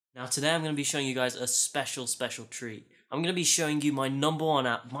Now today I'm going to be showing you guys a special treat. I'm going to be showing you my #1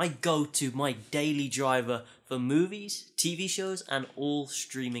 app, my go-to, my daily driver for movies, TV shows and all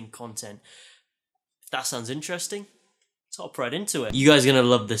streaming content. If that sounds interesting, let's hop right into it. You guys are going to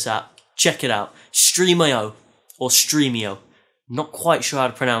love this app. Check it out. Stremio or Stremio. Not quite sure how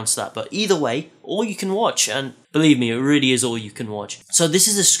to pronounce that, but either way, all you can watch, and believe me, it really is all you can watch. So this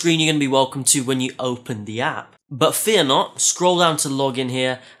is the screen you're going to be welcome to when you open the app. But fear not, scroll down to login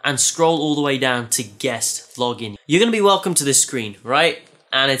here, and scroll all the way down to guest login. You're going to be welcome to this screen, right?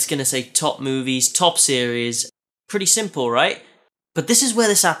 And it's going to say top movies, top series. Pretty simple, right? But this is where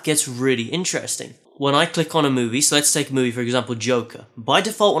this app gets really interesting. When I click on a movie, so let's take a movie, for example, Joker. By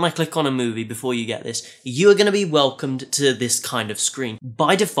default, when I click on a movie, before you get this, you are going to be welcomed to this kind of screen.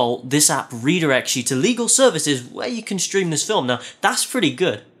 By default, this app redirects you to legal services where you can stream this film. Now, that's pretty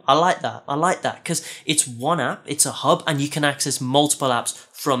good. I like that, because it's one app, it's a hub, and you can access multiple apps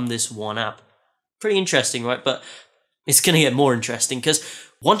from this one app. Pretty interesting, right? But it's going to get more interesting, because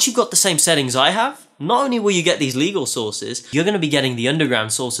once you've got the same settings I have, not only will you get these legal sources, you're going to be getting the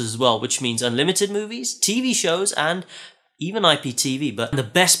underground sources as well, which means unlimited movies, TV shows, and even IPTV. But the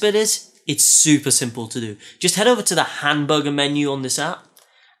best bit is, it's super simple to do. Just head over to the hamburger menu on this app,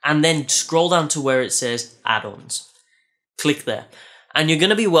 and then scroll down to where it says add-ons. Click there. And you're going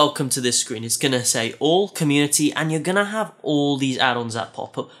to be welcome to this screen. It's going to say all community, and you're going to have all these add-ons that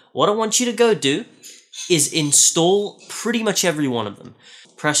pop up. What I want you to go do is install pretty much every one of them.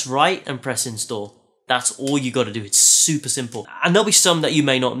 Press right and press install. That's all you got to do. It's super simple. And there'll be some that you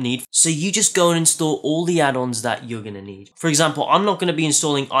may not need. So you just go and install all the add-ons that you're going to need. For example, I'm not going to be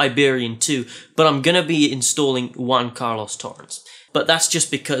installing Iberian 2, but I'm going to be installing Juan Carlos Torrents. But that's just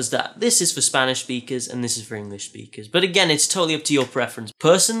because this is for Spanish speakers and this is for English speakers. But again, it's totally up to your preference.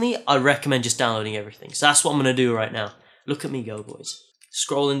 Personally, I recommend just downloading everything. So that's what I'm going to do right now. Look at me go, boys.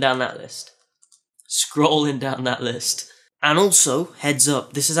 Scrolling down that list. Scrolling down that list. And also, heads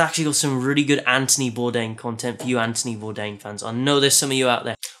up, this has actually got some really good Anthony Bourdain content for you Anthony Bourdain fans. I know there's some of you out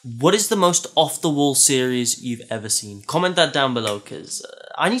there. What is the most off-the-wall series you've ever seen? Comment that down below, because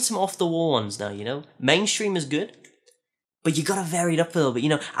I need some off-the-wall ones now, you know? Mainstream is good, but you gotta vary it up a little bit, you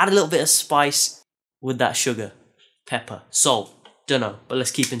know? Add a little bit of spice with that sugar, pepper, salt. Dunno, but let's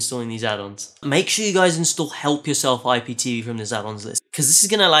keep installing these add-ons. Make sure you guys install Help Yourself IPTV from this add-ons list, because this is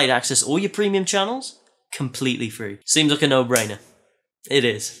gonna allow you to access all your premium channels completely free. Seems like a no-brainer. It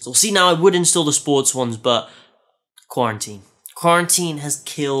is. So see, now I would install the sports ones, but quarantine. Quarantine has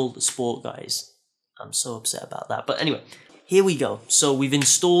killed the sport, guys. I'm so upset about that. But anyway, here we go. So we've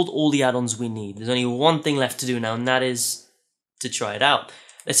installed all the add-ons we need. There's only one thing left to do now, and that is to try it out.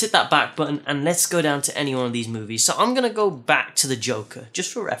 Let's hit that back button, and let's go down to any one of these movies. So I'm going to go back to the Joker,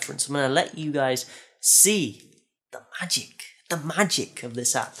 just for reference. I'm going to let you guys see the magic of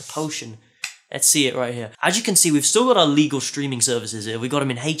this app, the potion. Let's see it right here. As you can see, we've still got our legal streaming services here. We've got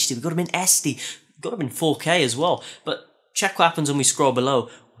them in HD, we've got them in SD, we've got them in 4K as well. But check what happens when we scroll below.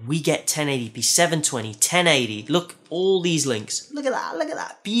 We get 1080p, 720, 1080. Look, all these links. Look at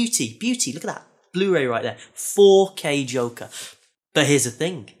that. Beauty. Look at that. Blu-ray right there. 4K Joker. But here's the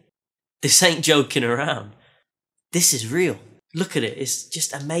thing. This ain't joking around. This is real. Look at it. It's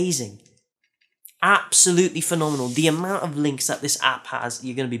just amazing. Absolutely phenomenal. The amount of links that this app has,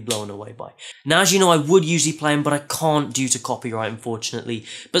 you're going to be blown away by. Now, as you know, I would usually play them, but I can't due to copyright, unfortunately.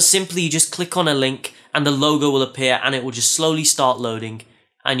 But simply, you just click on a link and the logo will appear and it will just slowly start loading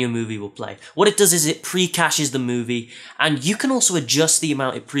and your movie will play. What it does is it pre-caches the movie, and you can also adjust the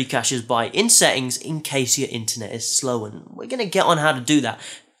amount it pre-caches by in settings in case your internet is slow, and we're going to get on how to do that.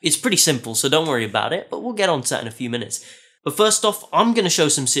 It's pretty simple, so don't worry about it, but we'll get on to that in a few minutes. But first off, I'm going to show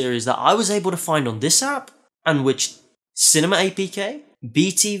some series that I was able to find on this app, and which Cinema APK,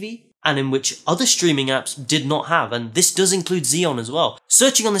 BTV, and in which other streaming apps did not have, and this does include Xeon as well.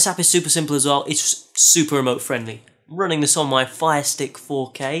 Searching on this app is super simple as well. It's super remote friendly. I'm running this on my Firestick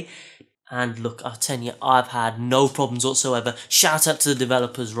 4K, and look, I'll tell you, I've had no problems whatsoever. Shout out to the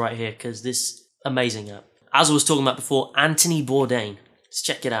developers right here, because this amazing app. As I was talking about before, Anthony Bourdain. Let's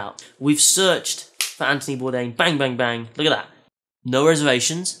check it out. We've searched for Anthony Bourdain, bang, bang, bang. Look at that. No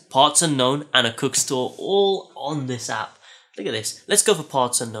reservations, parts unknown, and a cook store all on this app. Look at this. Let's go for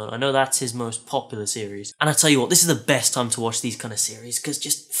Parts Unknown. I know that's his most popular series. And I tell you what, this is the best time to watch these kind of series, because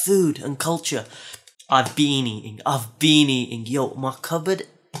just food and culture. I've been eating. Yo, my cupboard,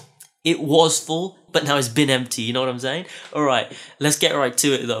 it was full, but now it's been empty. You know what I'm saying? All right, let's get right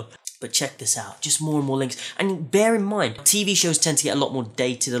to it though. But check this out, just more and more links. And bear in mind, TV shows tend to get a lot more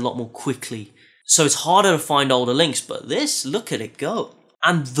dated, a lot more quickly. So it's harder to find older links, but this, look at it go.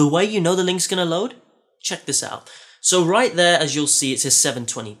 And the way you know the link's gonna load, check this out. So right there, as you'll see, it says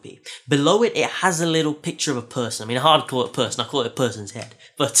 720p. Below it, it has a little picture of a person. I mean, hard to call it a person, I call it a person's head.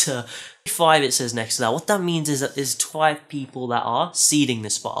 But 5 it says next to that. What that means is that there's 5 people that are seeding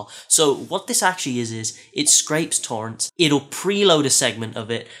this file. So what this actually is it scrapes torrents, it'll preload a segment of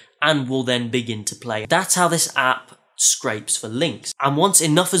it, and will then begin to play. That's how this app scrapes for links. And once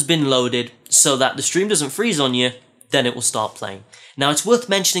enough has been loaded so that the stream doesn't freeze on you, then it will start playing. Now it's worth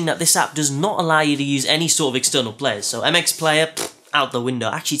mentioning that this app does not allow you to use any sort of external players. So MX Player, out the window.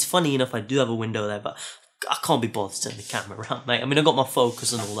 Actually, it's funny enough, I do have a window there, but I can't be bothered to turn the camera around, mate. I mean, I've got my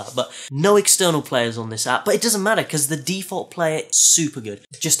focus and all that, but no external players on this app. But it doesn't matter because the default player is super good.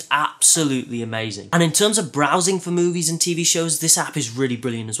 Just absolutely amazing. And in terms of browsing for movies and TV shows, this app is really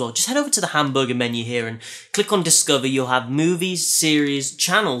brilliant as well. Just head over to the hamburger menu here and click on Discover. You'll have movies, series,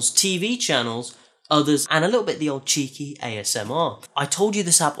 channels, TV channels, others, and a little bit the old cheeky ASMR. I told you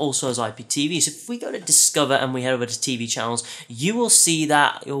this app also has IPTV, so if we go to Discover and we head over to TV channels, you will see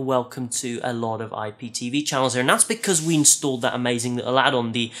that you're welcome to a lot of IPTV channels here, and that's because we installed that amazing little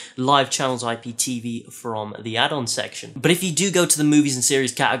add-on, the Live Channels IPTV from the add-on section. But if you do go to the movies and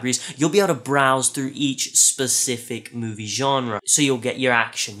series categories, you'll be able to browse through each specific movie genre. So you'll get your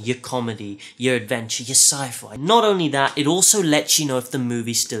action, your comedy, your adventure, your sci-fi. Not only that, it also lets you know if the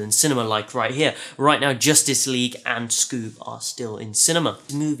movie's still in cinema, like right here. Right now, Justice League and Scoob are still in cinema.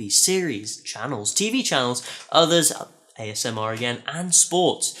 Movies, series, channels, TV channels, others, ASMR again, and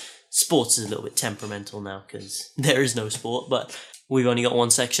sports. Sports is a little bit temperamental now because there is no sport, but we've only got one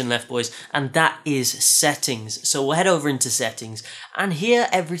section left, boys, and that is settings. So we'll head over into settings, and here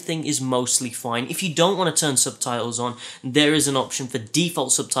everything is mostly fine. If you don't want to turn subtitles on, there is an option for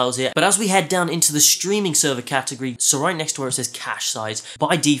default subtitles here. But as we head down into the streaming server category, so right next to where it says cache size,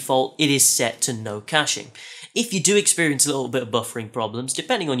 by default it is set to no caching. If you do experience a little bit of buffering problems,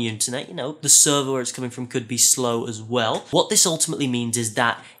 depending on your internet, you know, the server where it's coming from could be slow as well. What this ultimately means is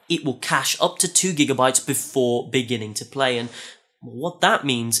that it will cache up to 2 GB before beginning to play, and what that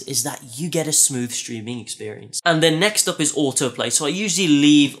means is that you get a smooth streaming experience. And then next up is autoplay. So I usually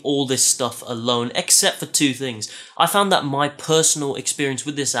leave all this stuff alone, except for 2 things. I found that my personal experience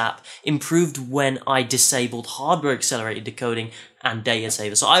with this app improved when I disabled hardware accelerated decoding and data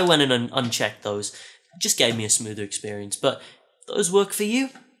saver. So I went in and unchecked those. It just gave me a smoother experience. But if those work for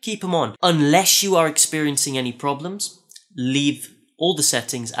you, keep them on. Unless you are experiencing any problems, leave all the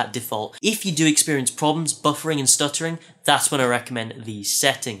settings at default. If you do experience problems, buffering and stuttering, that's when I recommend these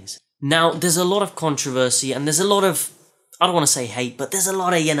settings. Now, there's a lot of controversy and there's a lot of, I don't want to say hate, but there's a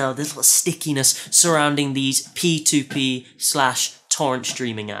lot of, there's a lot of stickiness surrounding these P2P/torrent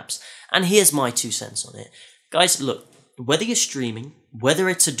streaming apps. And here's my 2 cents on it. Guys, look, whether you're streaming, whether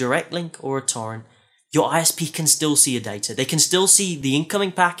it's a direct link or a torrent, your ISP can still see your data. They can still see the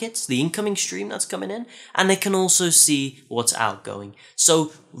incoming packets, the incoming stream that's coming in, and they can also see what's outgoing.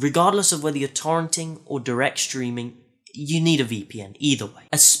 So regardless of whether you're torrenting or direct streaming, you need a VPN either way,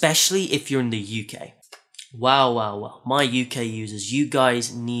 especially if you're in the UK. Wow. My UK users, you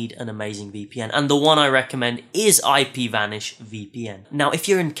guys need an amazing VPN. And the one I recommend is IPVanish VPN. Now, if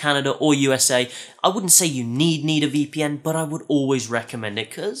you're in Canada or USA, I wouldn't say you need a VPN, but I would always recommend it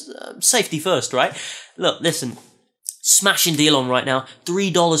because safety first, right? Look, listen, smashing deal on right now,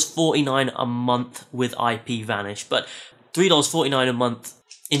 $3.49 a month with IPVanish, but $3.49 a month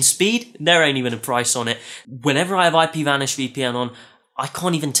in speed, there ain't even a price on it. Whenever I have IPVanish VPN on, I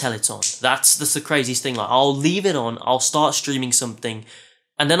can't even tell it's on. That's the craziest thing. Like, I'll leave it on, I'll start streaming something,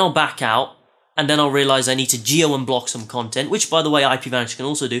 and then I'll back out, and then I'll realize I need to geo unblock some content, which by the way IPVanish can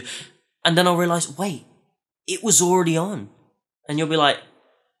also do, and then I'll realize, wait, it was already on. And you'll be like,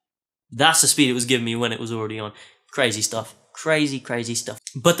 that's the speed it was giving me when it was already on. Crazy stuff. Crazy stuff.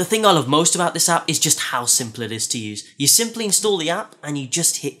 But the thing I love most about this app is just how simple it is to use. You simply install the app and you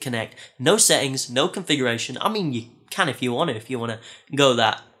just hit connect. No settings, no configuration. I mean, you can if you want to go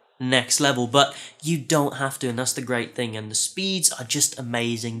that next level, but you don't have to, and that's the great thing. And the speeds are just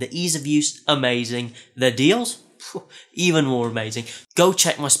amazing. The ease of use, amazing. The deals, even more amazing. Go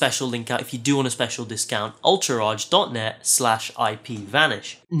check my special link out if you do want a special discount,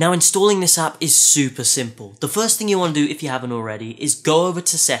 ultraraaj.net/IPVanish. Now, installing this app is super simple. The first thing you want to do, if you haven't already, is go over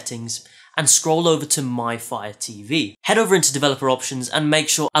to settings and scroll over to My Fire TV. Head over into developer options and make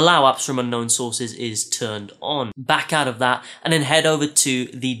sure allow apps from unknown sources is turned on. Back out of that and then head over to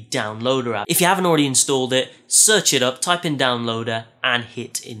the downloader app. If you haven't already installed it, search it up, type in downloader and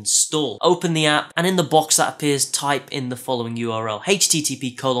hit install. Open the app and in the box that appears, type in the following URL,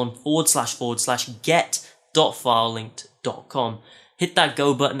 http://get.filelinked.com. Hit that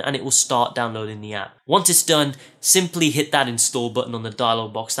go button and it will start downloading the app. Once it's done, simply hit that install button on the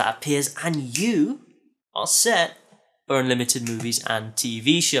dialog box that appears and you are set for unlimited movies and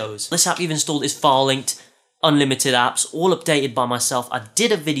TV shows. This app you've installed is file linked, unlimited apps, all updated by myself. I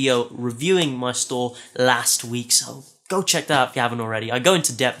did a video reviewing my store last week, so go check that out if you haven't already. I go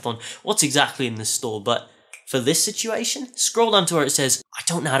into depth on what's exactly in the store, but for this situation, scroll down to where it says, I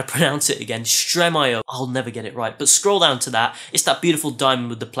don't know how to pronounce it again, Stremio. I'll never get it right, but scroll down to that. It's that beautiful diamond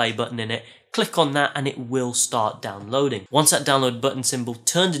with the play button in it. Click on that and it will start downloading. Once that download button symbol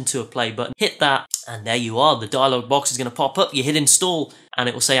turns into a play button, hit that and there you are. The dialog box is going to pop up. You hit install and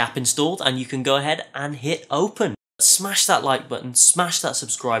it will say app installed and you can go ahead and hit open. Smash that like button, smash that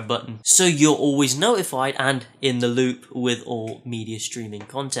subscribe button so you're always notified and in the loop with all media streaming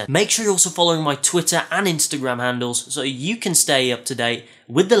content. Make sure you're also following my Twitter and Instagram handles so you can stay up to date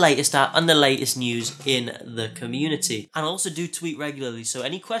with the latest app and the latest news in the community. And I also do tweet regularly, so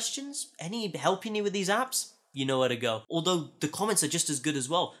any questions, any help you need with these apps, you know where to go. Although the comments are just as good as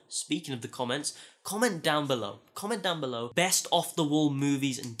well. Speaking of the comments, comment down below. Comment down below. Best off-the-wall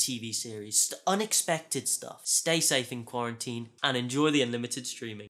movies and TV series. Unexpected stuff. Stay safe in quarantine and enjoy the unlimited streaming.